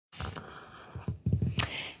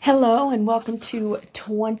Hello and welcome to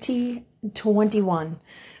 2021.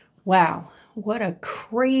 Wow, what a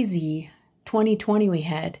crazy 2020 we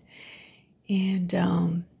had.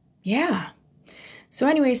 And So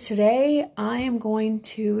anyways, today I am going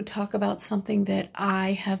to talk about something that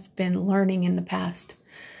I have been learning in the past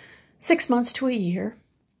 6 months to a year.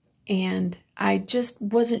 And I just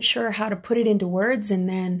wasn't sure how to put it into words. And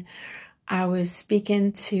then I was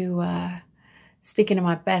speaking to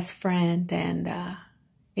my best friend, and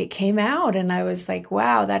it came out, and I was like,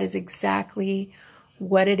 wow, that is exactly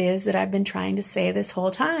what it is that I've been trying to say this whole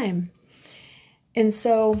time. And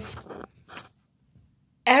so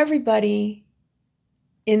everybody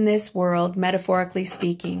in this world, metaphorically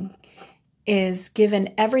speaking, is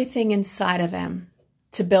given everything inside of them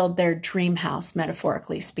to build their dream house,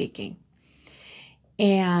 metaphorically speaking.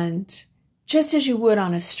 And just as you would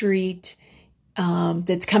on a street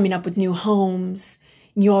that's coming up with new homes,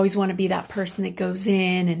 you always want to be that person that goes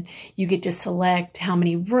in and you get to select how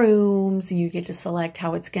many rooms and you get to select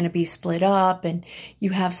how it's going to be split up, and you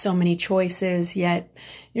have so many choices, yet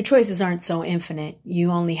your choices aren't so infinite.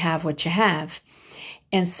 You only have what you have.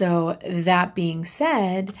 And so that being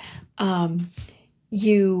said,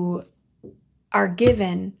 you are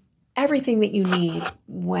given everything that you need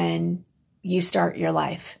when you start your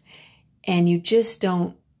life, and you just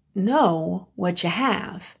don't know what you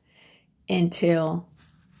have until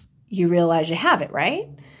you realize you have it, right?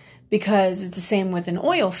 Because it's the same with an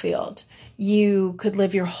oil field. You could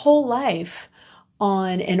live your whole life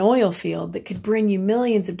on an oil field that could bring you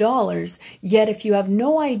millions of dollars, yet if you have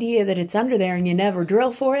no idea that it's under there and you never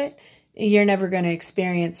drill for it, you're never going to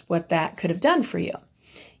experience what that could have done for you.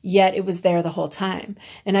 Yet it was there the whole time.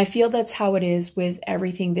 And I feel that's how it is with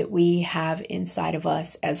everything that we have inside of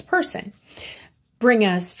us as a person. Bring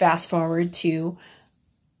us fast forward to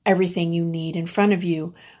everything you need in front of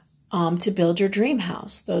you to build your dream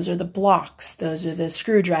house. Those are the blocks. Those are the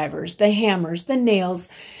screwdrivers, the hammers, the nails,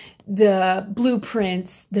 the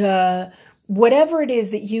blueprints, the whatever it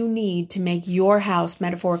is that you need to make your house,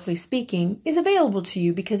 metaphorically speaking, is available to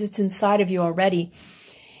you because it's inside of you already.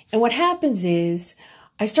 And what happens is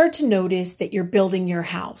I start to notice that you're building your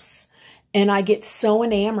house, and I get so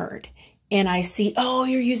enamored. And I see, oh,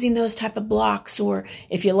 you're using those type of blocks. Or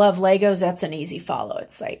if you love Legos, that's an easy follow.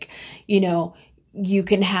 It's like, you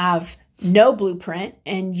can have no blueprint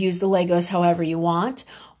and use the Legos however you want.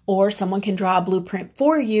 Or someone can draw a blueprint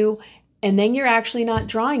for you. And then you're actually not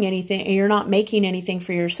drawing anything. You're not making anything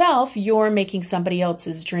for yourself. You're making somebody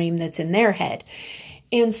else's dream that's in their head.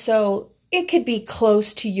 And so it could be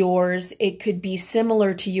close to yours. It could be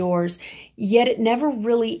similar to yours. Yet it never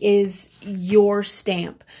really is your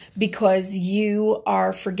stamp because you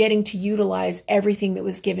are forgetting to utilize everything that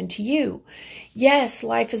was given to you. Yes,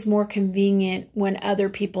 life is more convenient when other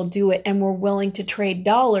people do it, and we're willing to trade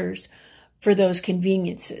dollars for those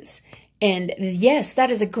conveniences. And yes, that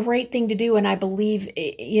is a great thing to do. And I believe,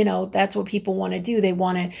 that's what people want to do. They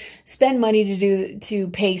want to spend money to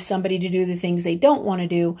pay somebody to do the things they don't want to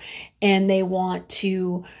do. And they want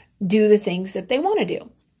to do the things that they want to do.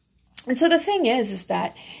 And so the thing is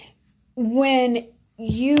that when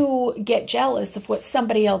you get jealous of what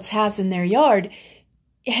somebody else has in their yard,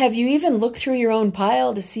 have you even looked through your own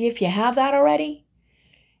pile to see if you have that already?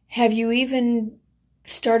 Have you even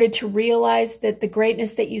started to realize that the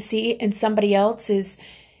greatness that you see in somebody else is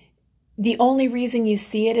the only reason you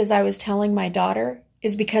see it, as I was telling my daughter,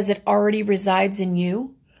 is because it already resides in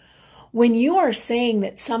you? When you are saying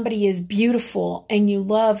that somebody is beautiful and you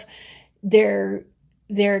love their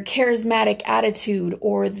charismatic attitude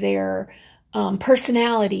or their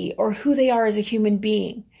personality or who they are as a human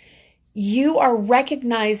being, you are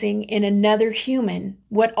recognizing in another human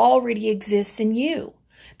what already exists in you.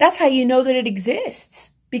 That's how you know that it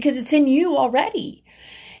exists, because it's in you already.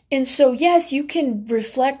 And so, yes, you can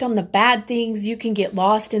reflect on the bad things. You can get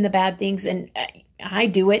lost in the bad things, and I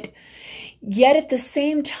do it. Yet at the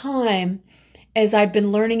same time, as I've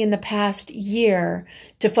been learning in the past year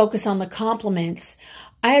to focus on the compliments,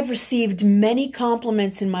 I have received many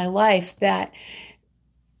compliments in my life that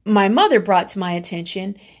my mother brought to my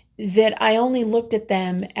attention, that I only looked at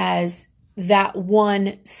them as that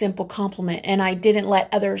one simple compliment, and I didn't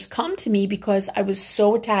let others come to me because I was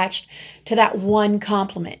so attached to that one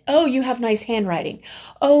compliment. Oh, you have nice handwriting.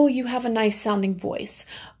 Oh, you have a nice sounding voice.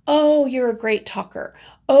 Oh, you're a great talker.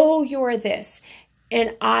 Oh, you're this.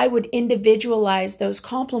 And I would individualize those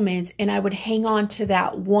compliments, and I would hang on to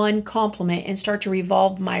that one compliment and start to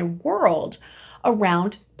revolve my world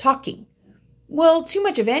around talking. Well, too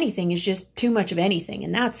much of anything is just too much of anything,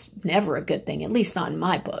 and that's never a good thing, at least not in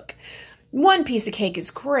my book. One piece of cake is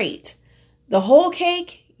great. The whole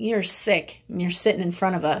cake, you're sick and you're sitting in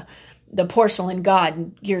front of the porcelain god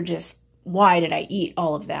and you're just, why did I eat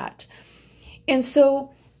all of that? And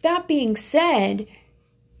so that being said,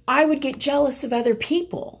 I would get jealous of other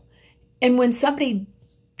people. And when somebody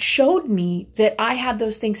showed me that I had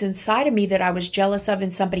those things inside of me that I was jealous of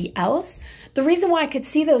in somebody else, the reason why I could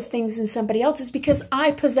see those things in somebody else is because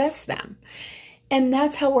I possess them. And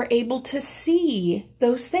that's how we're able to see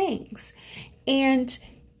those things. And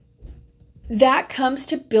that comes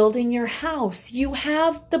to building your house. You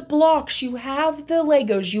have the blocks, you have the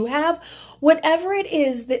Legos, you have whatever it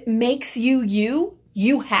is that makes you you,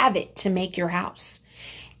 you have it to make your house.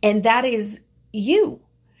 And that is you.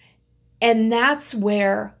 And that's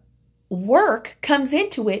where work comes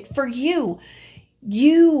into it for you.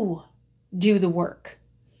 You do the work.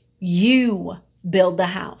 You build the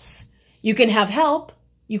house. You can have help.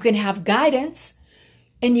 You can have guidance.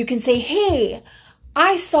 And you can say, hey,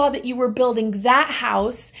 I saw that you were building that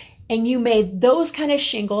house and you made those kind of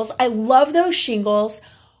shingles. I love those shingles.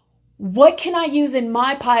 What can I use in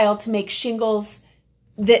my pile to make shingles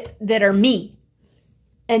that are me?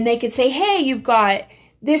 And they could say, hey, you've got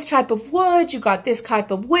this type of wood, you got this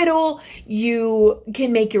type of whittle, you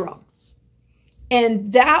can make your own.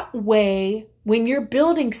 And that way, when you're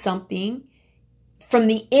building something from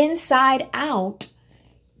the inside out,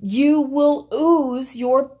 you will ooze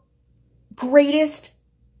your greatest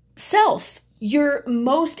self, your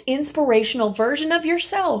most inspirational version of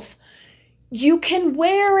yourself. You can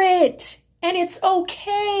wear it and it's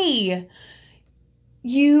okay.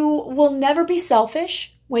 You will never be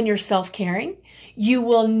selfish when you're self-caring. You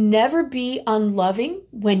will never be unloving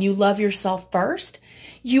when you love yourself first.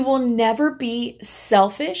 You will never be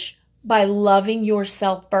selfish by loving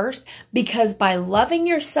yourself first, because by loving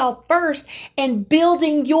yourself first and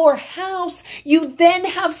building your house, you then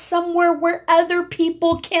have somewhere where other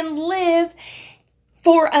people can live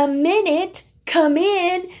for a minute, come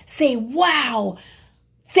in, say, wow,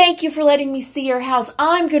 thank you for letting me see your house.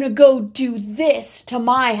 I'm going to go do this to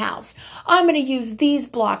my house. I'm going to use these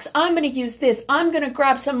blocks. I'm going to use this. I'm going to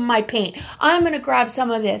grab some of my paint. I'm going to grab some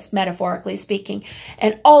of this, metaphorically speaking.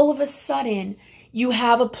 And all of a sudden, you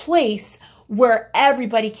have a place where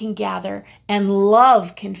everybody can gather and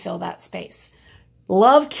love can fill that space.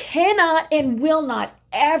 Love cannot and will not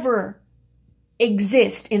ever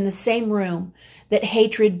exist in the same room that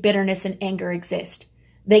hatred, bitterness, and anger exist.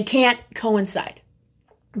 They can't coincide.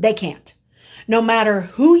 They can't. No matter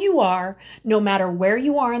who you are, no matter where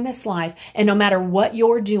you are in this life, and no matter what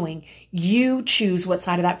you're doing, you choose what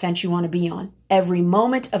side of that fence you want to be on. Every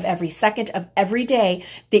moment of every second of every day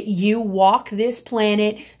that you walk this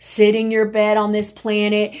planet, sit in your bed on this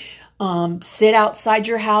planet, sit outside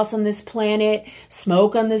your house on this planet,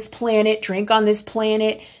 smoke on this planet, drink on this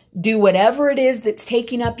planet, do whatever it is that's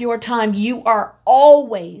taking up your time, you are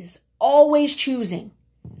always choosing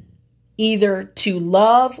either to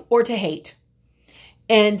love or to hate.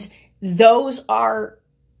 And those are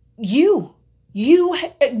you. You,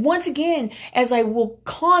 once again, as I will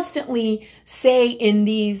constantly say in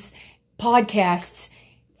these podcasts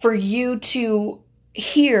for you to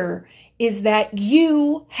hear, is that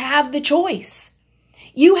you have the choice.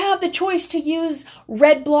 You have the choice to use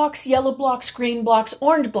red blocks, yellow blocks, green blocks,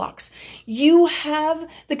 orange blocks. You have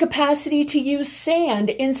the capacity to use sand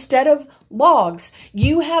instead of logs.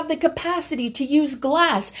 You have the capacity to use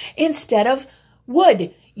glass instead of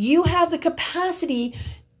wood. You have the capacity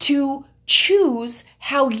to choose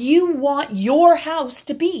how you want your house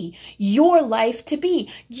to be, your life to be.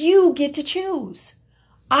 You get to choose.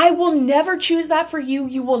 I will never choose that for you.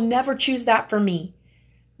 You will never choose that for me.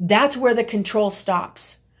 That's where the control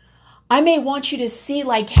stops. I may want you to see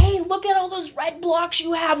like, hey, look at all those red blocks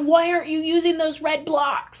you have. Why aren't you using those red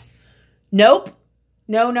blocks? Nope.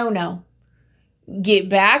 No. Get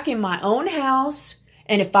back in my own house.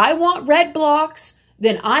 And if I want red blocks,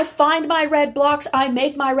 then I find my red blocks, I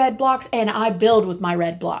make my red blocks, and I build with my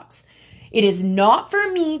red blocks. It is not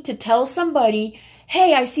for me to tell somebody,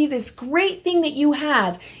 hey, I see this great thing that you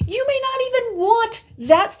have. You may not even want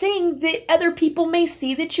that thing that other people may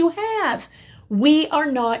see that you have. We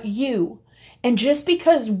are not you. And just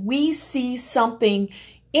because we see something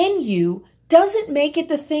in you doesn't make it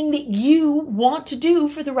the thing that you want to do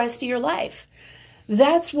for the rest of your life.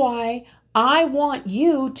 That's why I want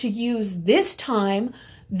you to use this time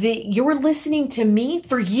that you're listening to me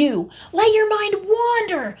for you. Let your mind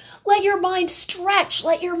wander. Let your mind stretch.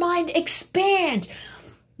 Let your mind expand.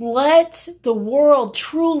 Let the world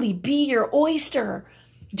truly be your oyster.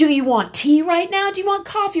 Do you want tea right now? Do you want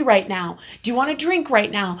coffee right now? Do you want a drink right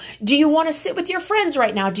now? Do you want to sit with your friends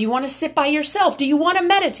right now? Do you want to sit by yourself? Do you want to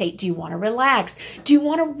meditate? Do you want to relax? Do you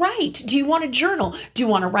want to write? Do you want to journal? Do you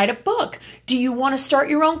want to write a book? Do you want to start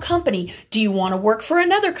your own company? Do you want to work for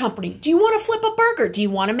another company? Do you want to flip a burger? Do you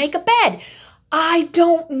want to make a bed? I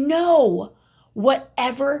don't know.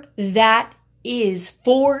 Whatever that is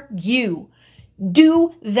for you,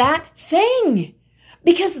 do that thing,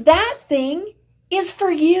 because that thing is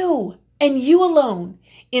for you and you alone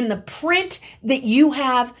in the print that you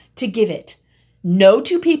have to give it. No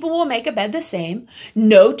two people will make a bed the same.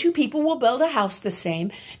 No two people will build a house the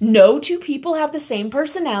same. No two people have the same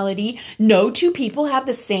personality. No two people have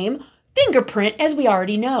the same fingerprint, as we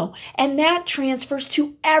already know. And that transfers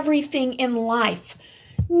to everything in life.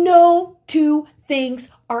 No two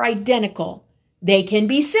things are identical. They can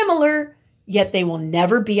be similar, yet they will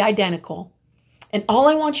never be identical. And all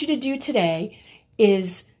I want you to do today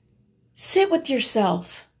is sit with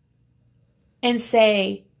yourself and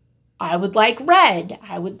say, I would like red.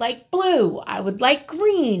 I would like blue. I would like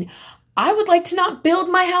green. I would like to not build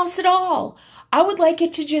my house at all. I would like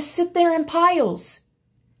it to just sit there in piles.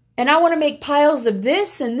 And I want to make piles of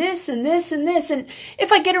this and this and this and this. And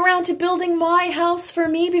if I get around to building my house for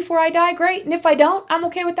me before I die, great. And if I don't, I'm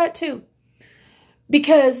okay with that too.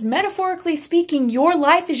 Because metaphorically speaking, your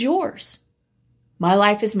life is yours. My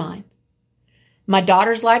life is mine. My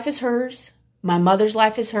daughter's life is hers. My mother's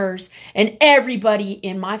life is hers. And everybody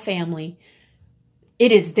in my family,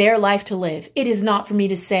 it is their life to live. It is not for me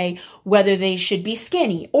to say whether they should be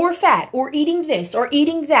skinny or fat or eating this or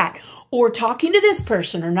eating that or talking to this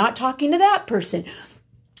person or not talking to that person.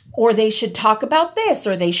 Or they should talk about this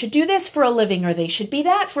or they should do this for a living or they should be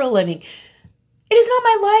that for a living. It is not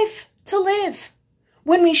my life to live.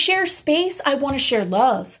 When we share space, I want to share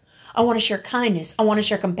love. I want to share kindness. I want to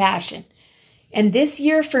share compassion. And this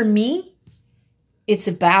year for me, it's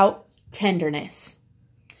about tenderness.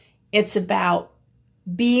 It's about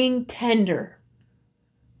being tender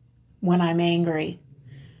when I'm angry,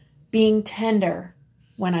 being tender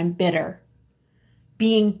when I'm bitter,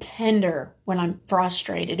 being tender when I'm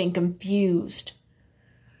frustrated and confused,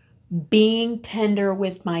 being tender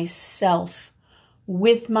with myself,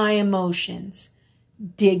 with my emotions,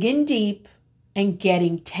 digging deep and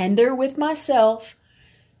getting tender with myself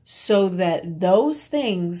so that those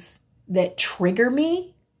things that trigger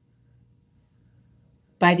me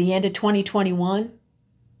by the end of 2021,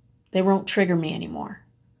 they won't trigger me anymore.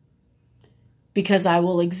 Because I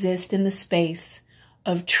will exist in the space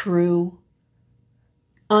of true,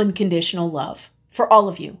 unconditional love for all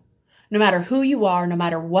of you. No matter who you are, no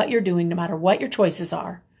matter what you're doing, no matter what your choices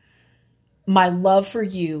are, my love for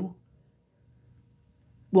you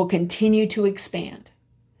will continue to expand.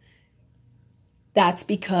 That's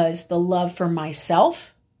because the love for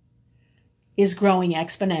myself is growing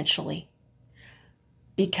exponentially.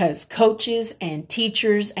 Because coaches and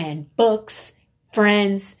teachers and books,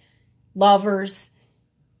 friends, lovers,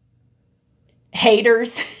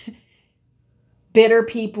 haters, bitter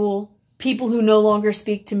people, people who no longer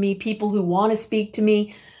speak to me, people who want to speak to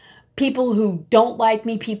me, people who don't like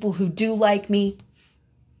me, people who do like me.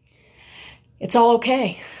 It's all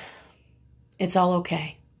okay. It's all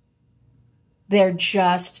okay. They're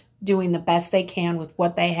just doing the best they can with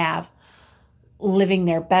what they have, living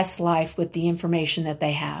their best life with the information that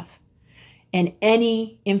they have. And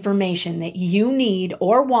any information that you need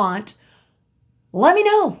or want, let me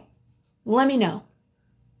know. Let me know.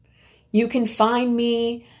 You can find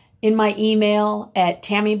me in my email at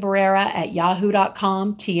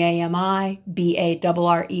tammybarrera@yahoo.com,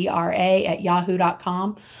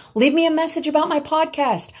 TAMIBARRERA@yahoo.com. Leave me a message about my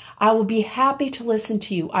podcast. I will be happy to listen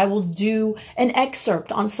to you. I will do an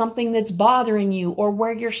excerpt on something that's bothering you or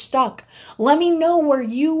where you're stuck. Let me know where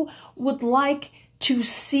you would like to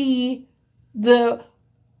see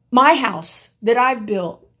my house that I've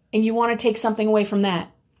built and you want to take something away from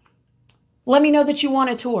that. Let me know that you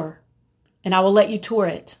want a tour and I will let you tour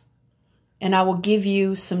it. And I will give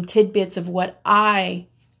you some tidbits of what I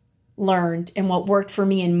learned and what worked for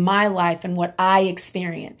me in my life and what I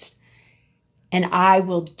experienced. And I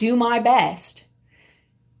will do my best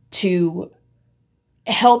to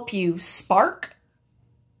help you spark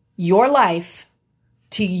your life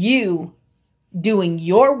to you doing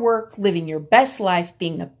your work, living your best life,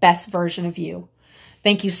 being the best version of you.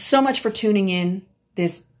 Thank you so much for tuning in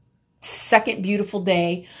this second beautiful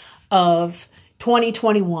day of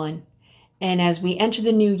 2021. And as we enter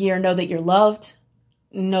the new year, know that you're loved,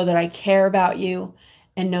 know that I care about you,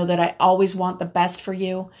 and know that I always want the best for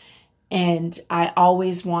you. And I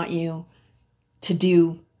always want you to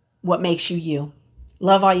do what makes you you.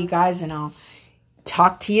 Love all you guys, and I'll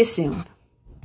Talk to you soon.